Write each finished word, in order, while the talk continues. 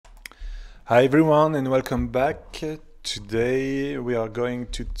Hi everyone and welcome back. Today we are going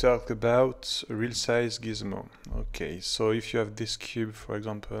to talk about Real Scale Gizmo. Okay, so if you have this cube, for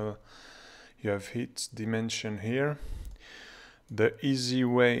example, you have its dimension here. The easy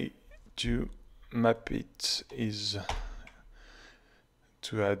way to map it is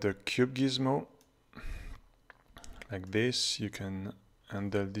to add a cube gizmo like this. You can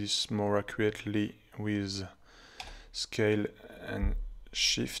handle this more accurately with scale and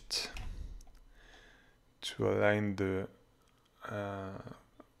shift to align the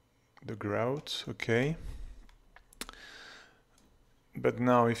grout. Okay, but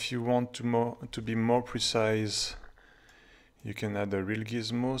now if you want to be more precise, you can add a real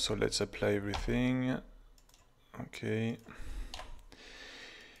gizmo. So let's apply everything. Okay,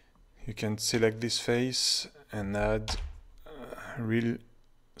 you can select this face and add real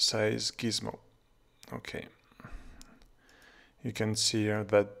size gizmo. Okay, you can see here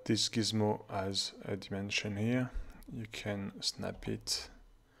that this gizmo has a dimension here. You can snap it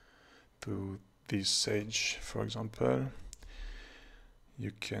to this edge, for example.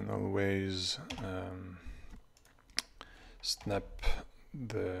 You can always snap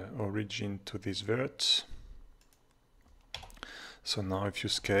the origin to this vert. So now if you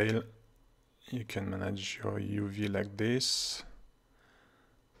scale, you can manage your UV like this.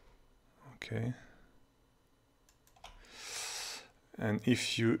 Okay. And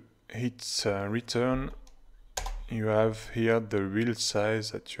if you hit return, you have here the real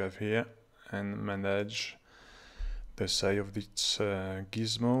size that you have here and manage the size of this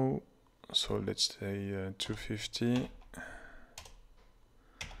gizmo. So let's say 250.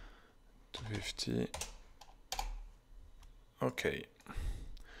 Okay,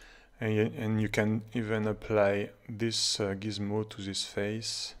 and you can even apply this gizmo to this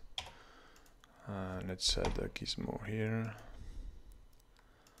face. Let's add a gizmo here.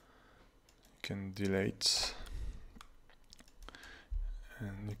 You can delete,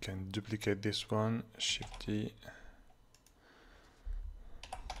 and you can duplicate this one, Shift D.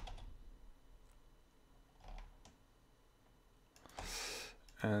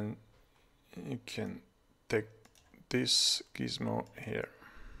 And you can take this gizmo here.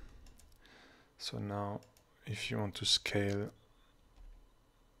 So now if you want to scale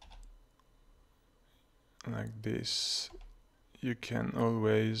like this, you can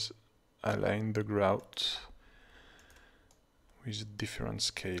always align the grout with a different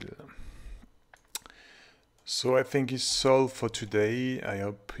scale. So I think it's all for today. I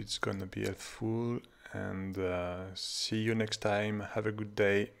hope it's gonna be helpful, and see you next time. Have a good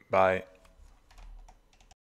day. Bye.